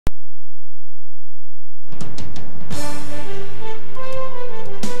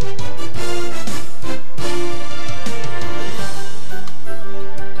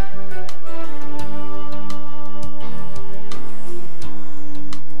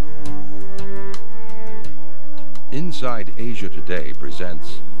Inside Asia Today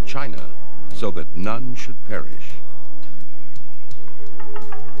presents China, so that none should perish.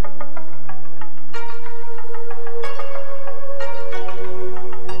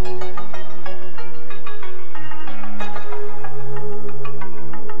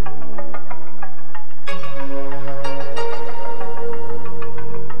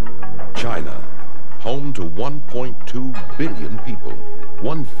 China, home to 1.2 billion people,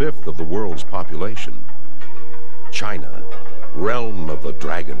 1/5 of the world's population. China, realm of the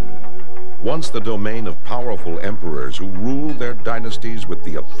dragon, once the domain of powerful emperors who ruled their dynasties with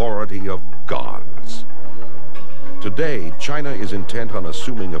the authority of gods. Today, China is intent on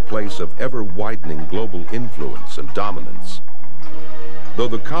assuming a place of ever-widening global influence and dominance. Though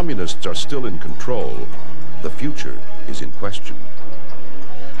the communists are still in control, the future is in question.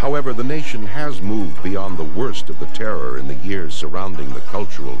 However, the nation has moved beyond the worst of the terror in the years surrounding the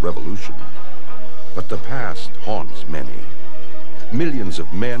Cultural Revolution. But the past haunts many. Millions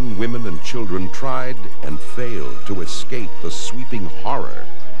of men, women, and children tried and failed to escape the sweeping horror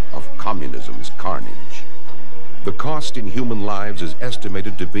of communism's carnage. The cost in human lives is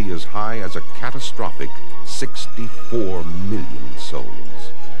estimated to be as high as a catastrophic 64 million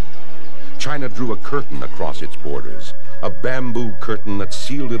souls. China drew a curtain across its borders, a bamboo curtain that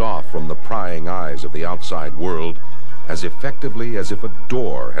sealed it off from the prying eyes of the outside world as effectively as if a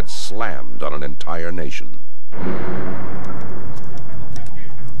door had slammed on an entire nation.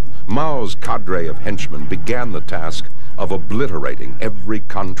 Mao's cadre of henchmen began the task of obliterating every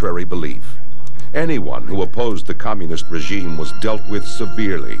contrary belief. Anyone who opposed the communist regime was dealt with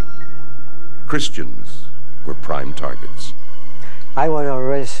severely. Christians were prime targets. I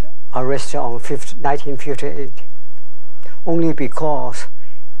was arrested on 1958 only because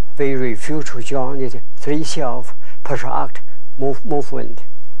we refused to join the Three Self-Patriot movement.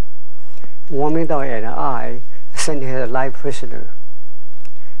 Wang Mingdao and I sent as a life prisoner.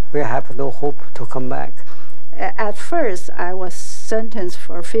 We have no hope to come back. At first, I was sentenced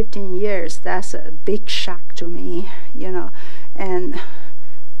for 15 years. That's a big shock to me, you know. And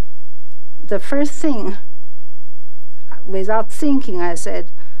the first thing, without thinking, I said,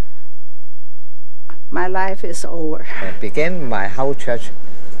 my life is over. I began my house church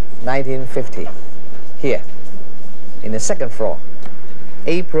 1950 here in the second floor,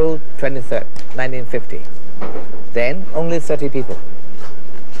 April 23rd, 1950. Then only 30 people.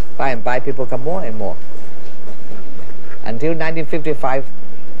 By and by, people come more and more. Until 1955,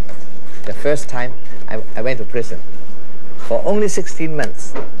 the first time I went to prison for only 16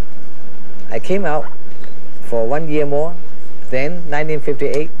 months. I came out for 1 year more. Then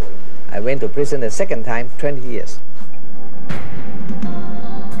 1958, I went to prison the second time, 20 years.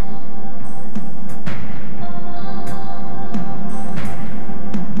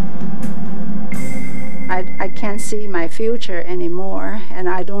 I can't see my future anymore, and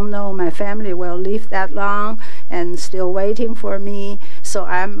I don't know my family will live that long and still waiting for me. So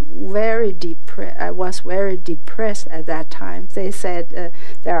I'm very depressed. I was very depressed at that time. They said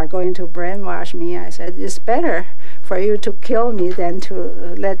they are going to brainwash me. I said, it's better for you to kill me than to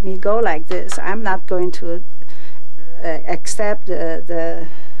let me go like this. I'm not going to accept the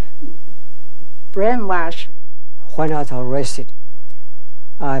brainwash. When I was arrested,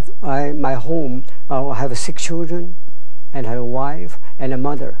 my home, I have 6 children and had a wife and a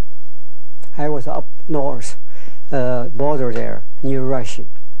mother. I was up north, border there, near Russia.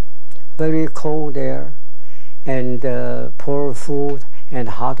 Very cold there, and poor food and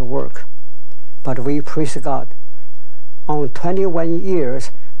hard work. But we praise God. On 21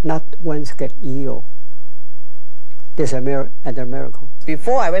 years, not once get ill. This is a miracle.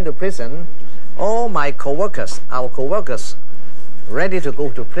 Before I went to prison, all my co-workers, our co-workers, ready to go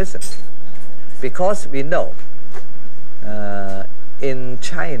to prison, because we know in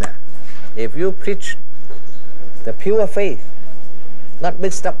China, if you preach the pure faith, not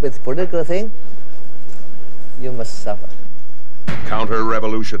mixed up with political thing, you must suffer.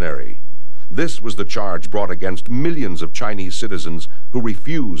 Counter-revolutionary. This was the charge brought against millions of Chinese citizens who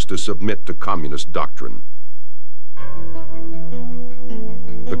refused to submit to communist doctrine.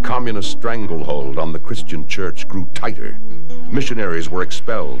 The communist stranglehold on the Christian church grew tighter. Missionaries were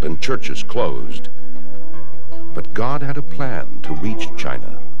expelled and churches closed. But God had a plan to reach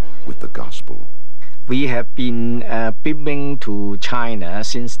China with the gospel. We have been beaming to China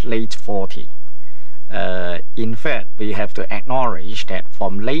since late 40. In fact, we have to acknowledge that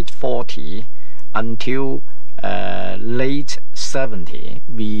from late 40, until late 70,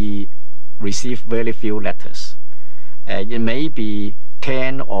 we receive very few letters. It may be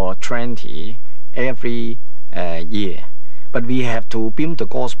 10 or 20 every year. But we have to beam the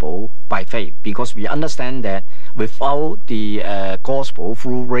gospel by faith, because we understand that without the gospel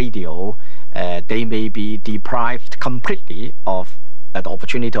through radio, they may be deprived completely of the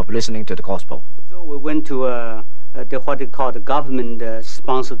opportunity of listening to the gospel. So we went to what they call the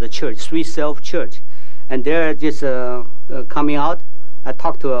government-sponsored church, Sweet Self Church, and they're just coming out. I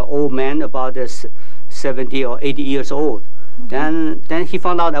talked to an old man about 70 or 80 years old. Then he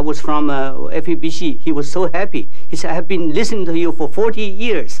found out I was from FEBC. He was so happy. He said, "I've been listening to you for 40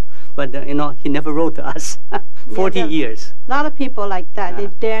 years." But, he never wrote to us. 40 years. A lot of people like that, they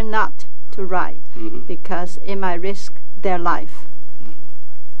dare not to write because it might risk their life.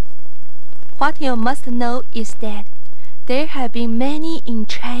 What you must know is that there have been many in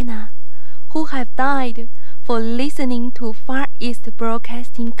China who have died for listening to Far East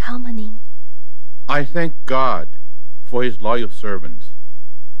Broadcasting Company. I thank God for His loyal servants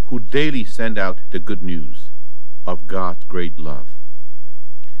who daily send out the good news of God's great love.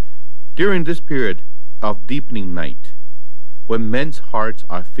 During this period of deepening night, when men's hearts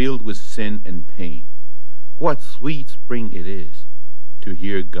are filled with sin and pain, what sweet spring it is to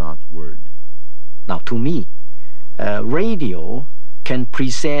hear God's word. Now, to me, radio can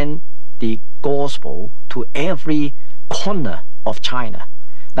present the gospel to every corner of China.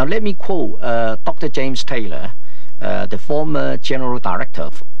 Now, let me quote Dr. James Taylor, the former General Director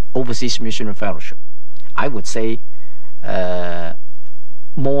of Overseas Missionary Fellowship. I would say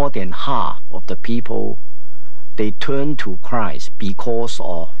more than half of the people, they turn to Christ because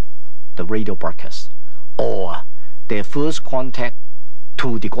of the radio broadcast, or their first contact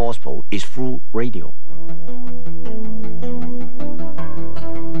to the gospel is through radio.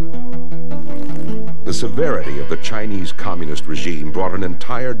 The severity of the Chinese communist regime brought an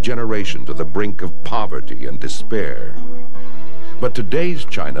entire generation to the brink of poverty and despair. But today's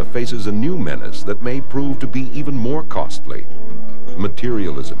China faces a new menace that may prove to be even more costly: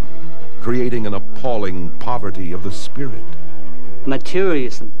 materialism, creating an appalling poverty of the spirit.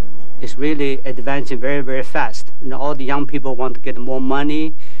 Materialism is really advancing very, very fast. All the young people want to get more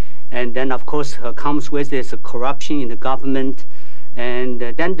money, and then of course comes with this corruption in the government, and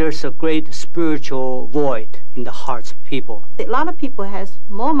then there's a great spiritual void in the hearts of people. A lot of people has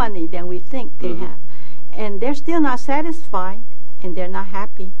more money than we think they have, and they're still not satisfied, and they're not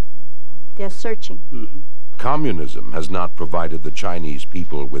happy. They're searching. Communism has not provided the Chinese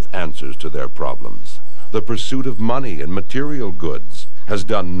people with answers to their problems. The pursuit of money and material goods has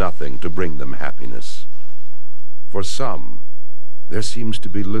done nothing to bring them happiness. For some, there seems to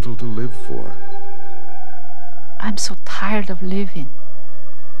be little to live for. I'm so tired of living.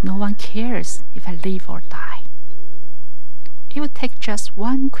 No one cares if I live or die. It would take just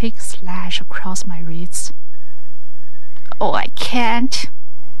one quick slash across my wrist. Oh, I can't.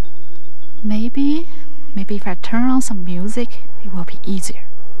 Maybe if I turn on some music, it will be easier.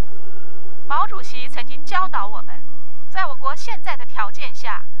 毛主席曾经教导我们，在我国现在的条件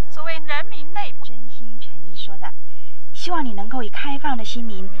下，所谓人民内部真心诚意说的，希望你能够以开放的心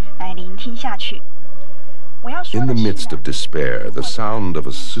灵来聆听下去。 In the midst of despair, the sound of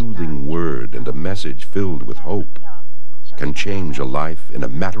a soothing word and a message filled with hope can change a life in a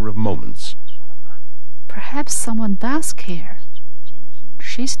matter of moments. Perhaps someone does care.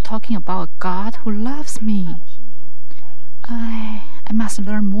 She's talking about a God who loves me. I must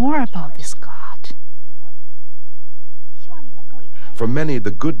learn more about this God. For many, the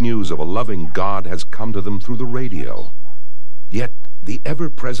good news of a loving God has come to them through the radio. Yet, the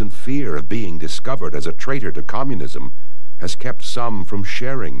ever-present fear of being discovered as a traitor to communism has kept some from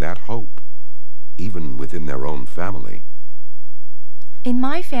sharing that hope, even within their own family. In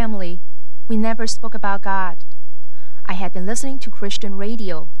my family, we never spoke about God. I had been listening to Christian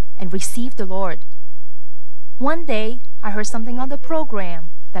radio and received the Lord. One day, I heard something on the program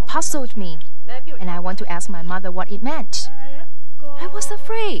that puzzled me, and I went to ask my mother what it meant. I was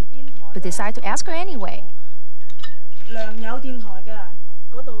afraid, but decided to ask her anyway.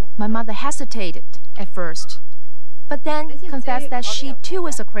 My mother hesitated at first, but then confessed that she too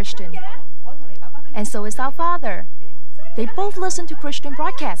is a Christian. And so is our father. They both listen to Christian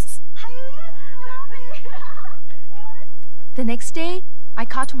broadcasts. The next day, I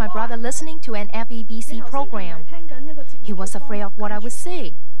caught my brother listening to an FEBC program. He was afraid of what I would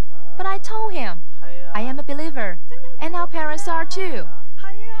say, but I told him, I am a believer, and our parents are too.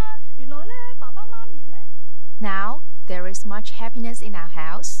 Now, there is much happiness in our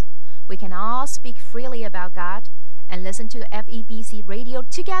house. We can all speak freely about God and listen to the FEBC radio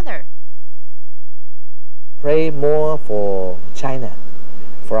together. pray more for China,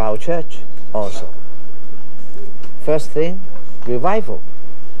 for our church also. First thing, revival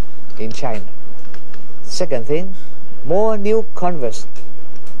in China. Second thing, more new converts.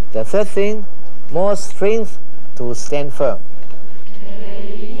 The third thing, more strength to stand firm.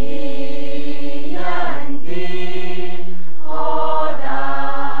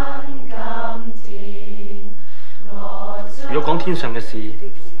 如果講天上嘅事，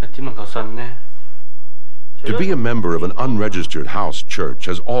點能夠信呢？ To be a member of an unregistered house church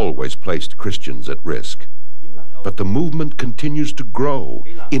has always placed Christians at risk. But the movement continues to grow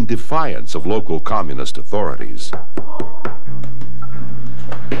in defiance of local communist authorities.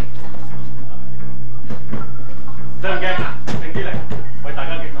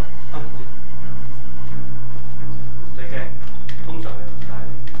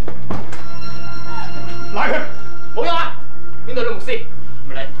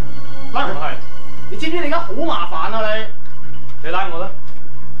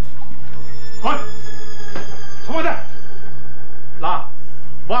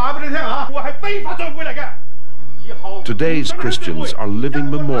 Today's Christians are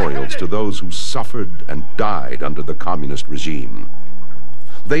living memorials to those who suffered and died under the communist regime.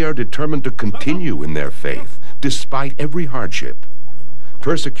 They are determined to continue in their faith despite every hardship.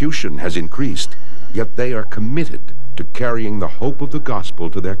 Persecution has increased, yet they are committed to carrying the hope of the gospel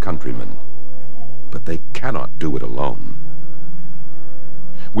to their countrymen. But they cannot do it alone.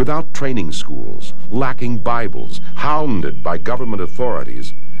 Without training schools, lacking Bibles, hounded by government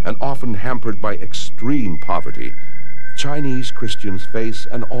authorities, and often hampered by extreme poverty, Chinese Christians face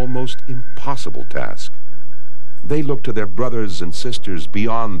an almost impossible task. They look to their brothers and sisters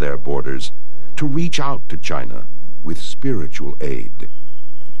beyond their borders to reach out to China with spiritual aid.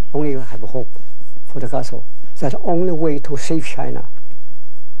 Only have hope for the gospel. That's the only way to save China.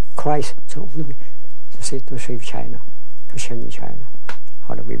 Christ is the only way to save China, to change China.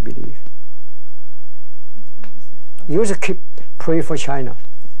 How do we believe? You just keep praying for China.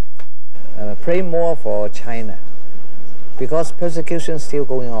 Pray more for China, because persecution is still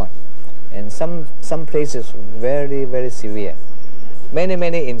going on, and some places very, very severe.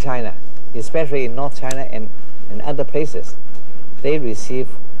 Many in China, especially in North China and other places, they receive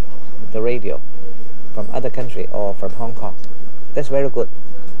the radio from other country or from Hong Kong. That's very good.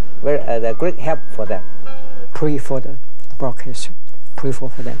 A great help for them. Pray for the broadcast. Pray for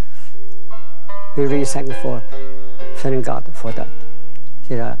them. We really thank God for that.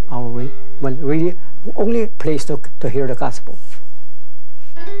 They are our really only place to hear the gospel.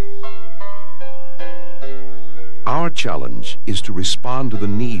 Our challenge is to respond to the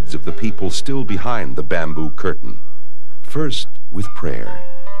needs of the people still behind the bamboo curtain. First with prayer,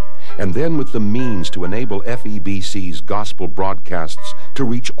 and then with the means to enable FEBC's gospel broadcasts to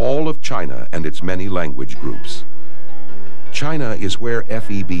reach all of China and its many language groups. China is where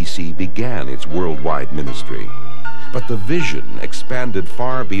FEBC began its worldwide ministry, but the vision expanded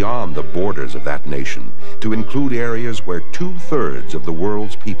far beyond the borders of that nation to include areas where 2/3 of the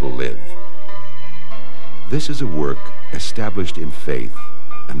world's people live. This is a work established in faith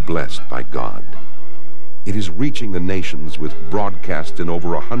and blessed by God. It is reaching the nations with broadcasts in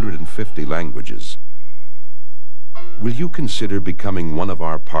over 150 languages. Will you consider becoming one of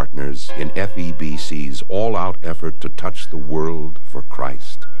our partners in FEBC's all-out effort to touch the world for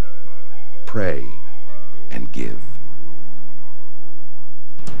Christ? Pray and give.